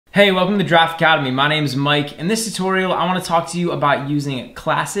Hey, welcome to Draft Academy. My name is Mike. In this tutorial, I want to talk to you about using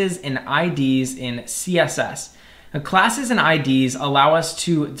classes and IDs in CSS. Now, classes and IDs allow us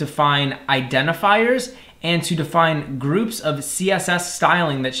to define identifiers and to define groups of CSS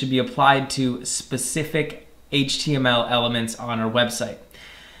styling that should be applied to specific HTML elements on our website.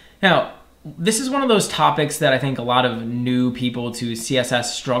 Now, this is one of those topics that I think a lot of new people to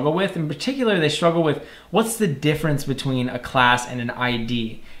CSS struggle with. In particular, they struggle with what's the difference between a class and an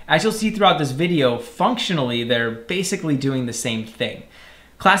ID. As you'll see throughout this video, functionally, they're basically doing the same thing.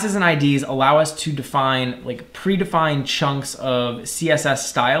 Classes and IDs allow us to define predefined chunks of CSS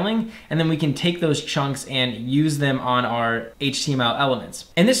styling, and then we can take those chunks and use them on our HTML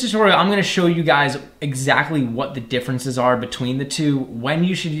elements. In this tutorial, I'm gonna show you guys exactly what the differences are between the two, when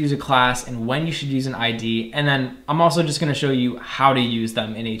you should use a class and when you should use an ID, and then I'm also just gonna show you how to use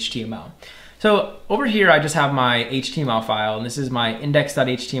them in HTML. So over here, I just have my HTML file, and this is my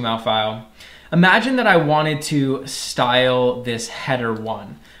index.html file. Imagine that I wanted to style this header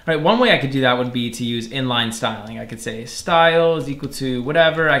 1. Right, one way I could do that would be to use inline styling. I could say style is equal to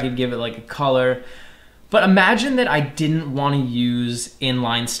whatever. I could give it like a color. But imagine that I didn't want to use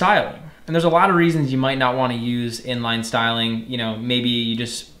inline styling. And there's a lot of reasons you might not want to use inline styling. You know, maybe you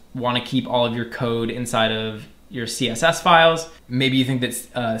just want to keep all of your code inside of your CSS files. Maybe you think that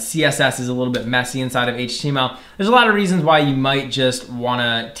CSS is a little bit messy inside of HTML. There's a lot of reasons why you might just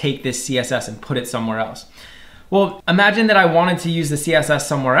wanna take this CSS and put it somewhere else. Well, imagine that I wanted to use the CSS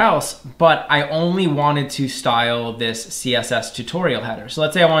somewhere else, but I only wanted to style this CSS tutorial header. So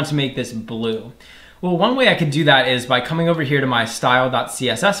let's say I wanted to make this blue. Well, one way I could do that is by coming over here to my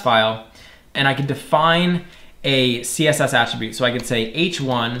style.css file, and I could define a CSS attribute. So I could say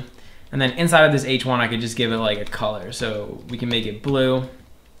h1, and then inside of this h1, I could just give it like a color. So we can make it blue.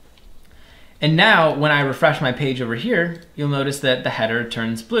 And now when I refresh my page over here, you'll notice that the header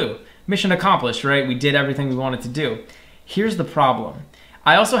turns blue. Mission accomplished, right? We did everything we wanted to do. Here's the problem.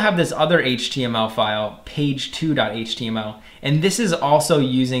 I also have this other HTML file, page2.html, and this is also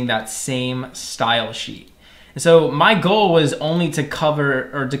using that same style sheet. And so my goal was only to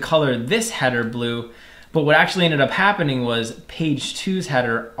color this header blue, but what actually ended up happening was page 2's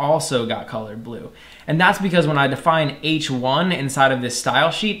header also got colored blue. And that's because when I define h1 inside of this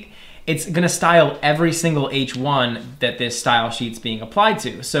style sheet, it's gonna style every single h1 that this style sheet's being applied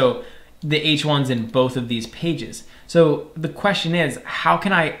to. So the h1's in both of these pages. So the question is, how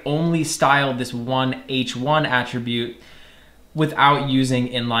can I only style this one h1 attribute without using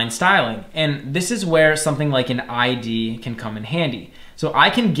inline styling? And this is where something like an ID can come in handy. So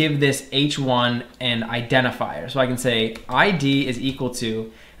I can give this h1 an identifier. So I can say ID is equal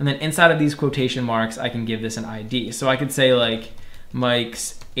to, and then inside of these quotation marks, I can give this an ID. So I could say like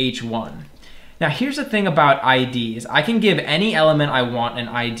Mike's h1. Now here's the thing about IDs. I can give any element I want an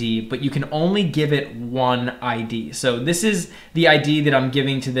ID, but you can only give it one ID. So this is the ID that I'm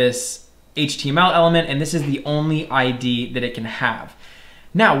giving to this HTML element, and this is the only ID that it can have.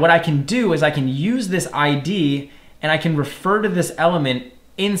 Now what I can do is I can use this ID and I can refer to this element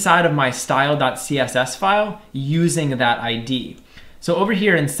inside of my style.css file using that ID. So over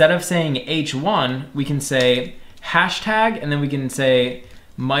here, instead of saying h1, we can say hashtag, and then we can say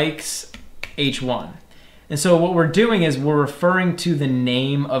Mike's h1. And so what we're doing is we're referring to the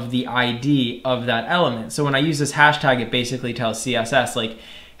name of the ID of that element. So when I use this hashtag, it basically tells CSS like,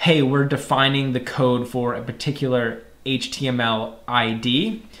 hey, we're defining the code for a particular HTML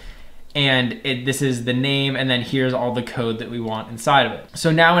ID. And this is the name, and then here's all the code that we want inside of it. So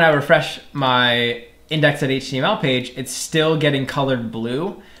now when I refresh my index.html page, it's still getting colored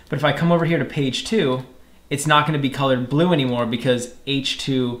blue. But if I come over here to page 2, it's not gonna be colored blue anymore because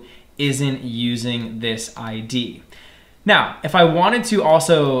h2 isn't using this ID. Now, if I wanted to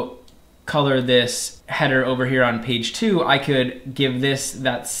also color this header over here on page 2, I could give this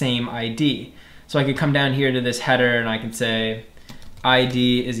that same ID. So I could come down here to this header and I could say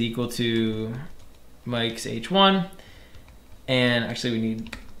ID is equal to Mike's h1, and actually we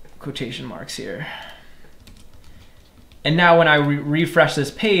need quotation marks here. And now when I refresh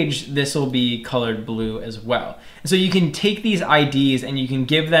this page, this will be colored blue as well. And so you can take these IDs and you can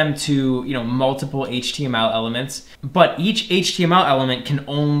give them to multiple HTML elements, but each HTML element can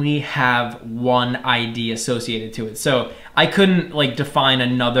only have one ID associated to it. So I couldn't define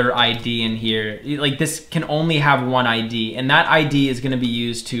another ID in here. This can only have one ID, and that ID is going to be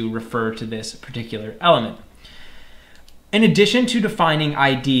used to refer to this particular element. In addition to defining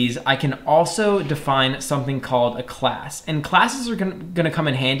IDs, I can also define something called a class. And classes are going to come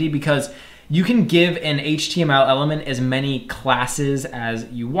in handy because you can give an HTML element as many classes as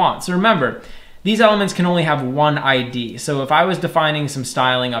you want. So remember, these elements can only have one ID. So if I was defining some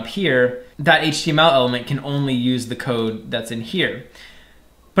styling up here, that HTML element can only use the code that's in here.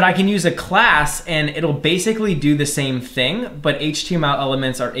 But I can use a class and it'll basically do the same thing, but HTML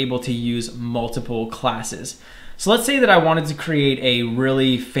elements are able to use multiple classes. So let's say that I wanted to create a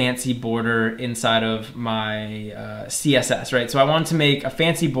really fancy border inside of my CSS, right? So I wanted to make a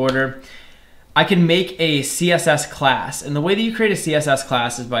fancy border. I can make a CSS class. And the way that you create a CSS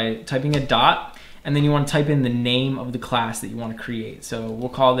class is by typing a dot, and then you want to type in the name of the class that you want to create. So we'll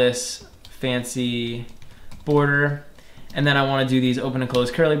call this fancy border. And then I want to do these open and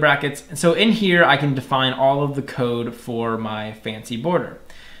close curly brackets. And so in here, I can define all of the code for my fancy border.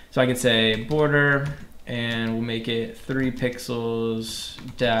 So I could say border, and we'll make it 3 pixels,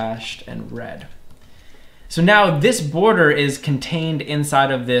 dashed, and red. So now this border is contained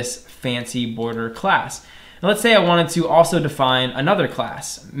inside of this fancy border class. Now let's say I wanted to also define another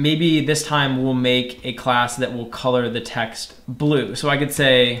class. Maybe this time we'll make a class that will color the text blue. So I could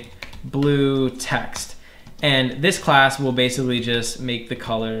say blue text. And this class will basically just make the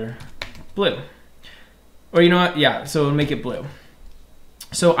color blue. Or you know what? Yeah, so it'll make it blue.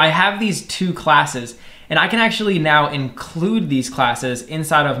 So I have these two classes, and I can actually now include these classes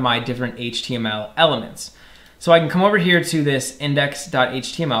inside of my different HTML elements. So I can come over here to this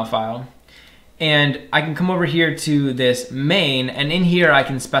index.html file, and I can come over here to this main, and in here I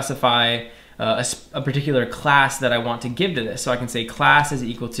can specify a particular class that I want to give to this. So I can say class is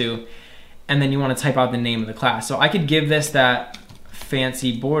equal to, and then you want to type out the name of the class. So I could give this that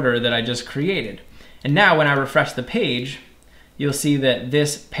fancy border that I just created. And now when I refresh the page, you'll see that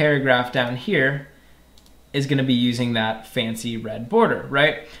this paragraph down here is going to be using that fancy red border,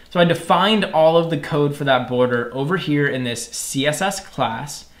 right? So I defined all of the code for that border over here in this CSS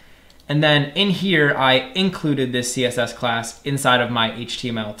class. And then in here, I included this CSS class inside of my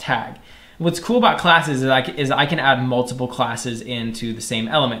HTML tag. What's cool about classes is I can add multiple classes into the same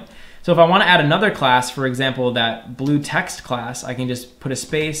element. So if I want to add another class, for example, that blue text class, I can just put a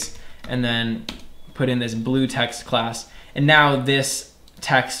space and then put in this blue text class. And now this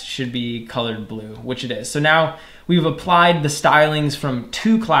text should be colored blue, which it is. So now we've applied the stylings from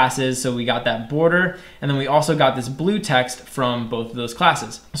two classes. So we got that border, and then we also got this blue text from both of those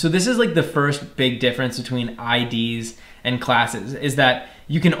classes. So this is like the first big difference between IDs and classes, is that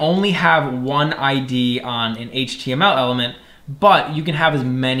you can only have one ID on an HTML element, but you can have as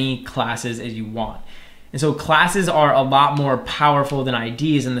many classes as you want. And so classes are a lot more powerful than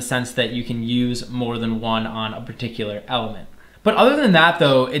IDs in the sense that you can use more than one on a particular element. But other than that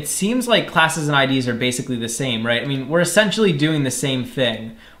though, it seems like classes and IDs are basically the same, right? I mean, we're essentially doing the same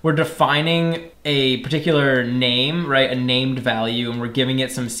thing. We're defining a particular name, right? A named value, and we're giving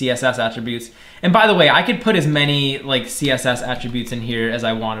it some CSS attributes. And by the way, I could put as many like CSS attributes in here as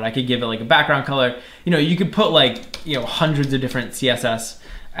I wanted. I could give it like a background color. You know, you could put like, you know, hundreds of different CSS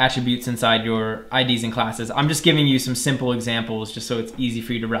attributes inside your IDs and classes. I'm just giving you some simple examples just so it's easy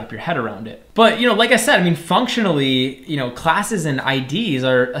for you to wrap your head around it. But, you know, like I said, I mean, functionally, you know, classes and IDs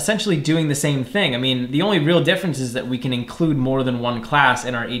are essentially doing the same thing. I mean, the only real difference is that we can include more than one class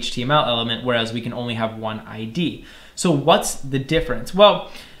in our HTML element, whereas we can only have one ID. So what's the difference? Well,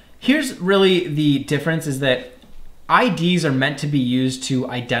 here's really the difference, is that IDs are meant to be used to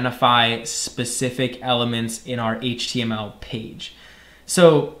identify specific elements in our HTML page.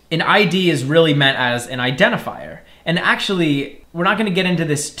 So an ID is really meant as an identifier. And actually, we're not going to get into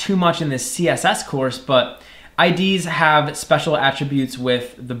this too much in this CSS course, but IDs have special attributes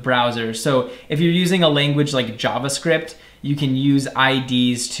with the browser. So if you're using a language like JavaScript, you can use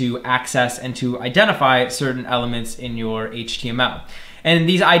IDs to access and to identify certain elements in your HTML. And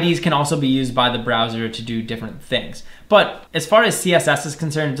these IDs can also be used by the browser to do different things. But as far as CSS is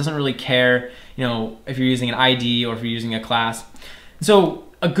concerned, it doesn't really care, you know, if you're using an ID or if you're using a class. So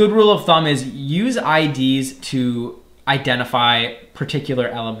a good rule of thumb is use IDs to identify particular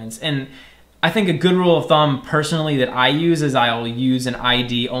elements. And I think a good rule of thumb personally that I use is I'll use an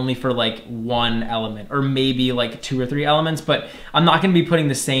ID only for like one element, or maybe like 2 or 3 elements, but I'm not going to be putting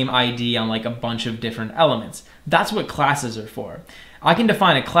the same ID on like a bunch of different elements. That's what classes are for. I can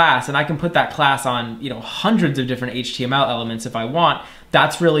define a class and I can put that class on, you know, hundreds of different HTML elements if I want.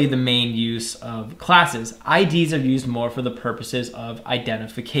 That's really the main use of classes. IDs are used more for the purposes of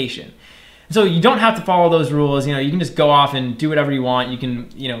identification. So you don't have to follow those rules. You know, you can just go off and do whatever you want. You can,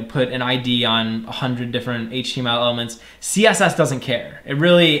 you know, put an ID on 100 different HTML elements. CSS doesn't care. It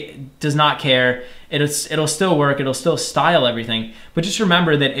really does not care. it'll still work, it'll still style everything. But just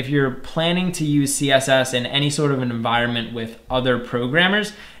remember that if you're planning to use CSS in any sort of an environment with other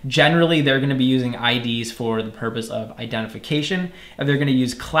programmers, generally they're gonna be using IDs for the purpose of identification, and they're gonna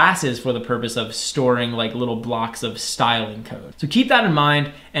use classes for the purpose of storing like little blocks of styling code. So keep that in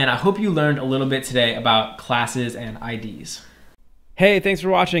mind, and I hope you learned a little bit today about classes and IDs. Hey, thanks for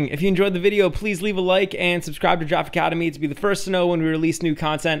watching. If you enjoyed the video, please leave a like and subscribe to Draft Academy to be the first to know when we release new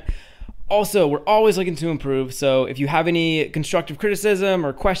content. Also, we're always looking to improve, so if you have any constructive criticism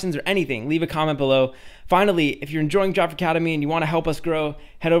or questions or anything, leave a comment below. Finally, if you're enjoying Draft Academy and you want to help us grow,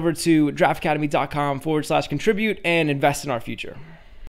 head over to draftacademy.com/contribute and invest in our future.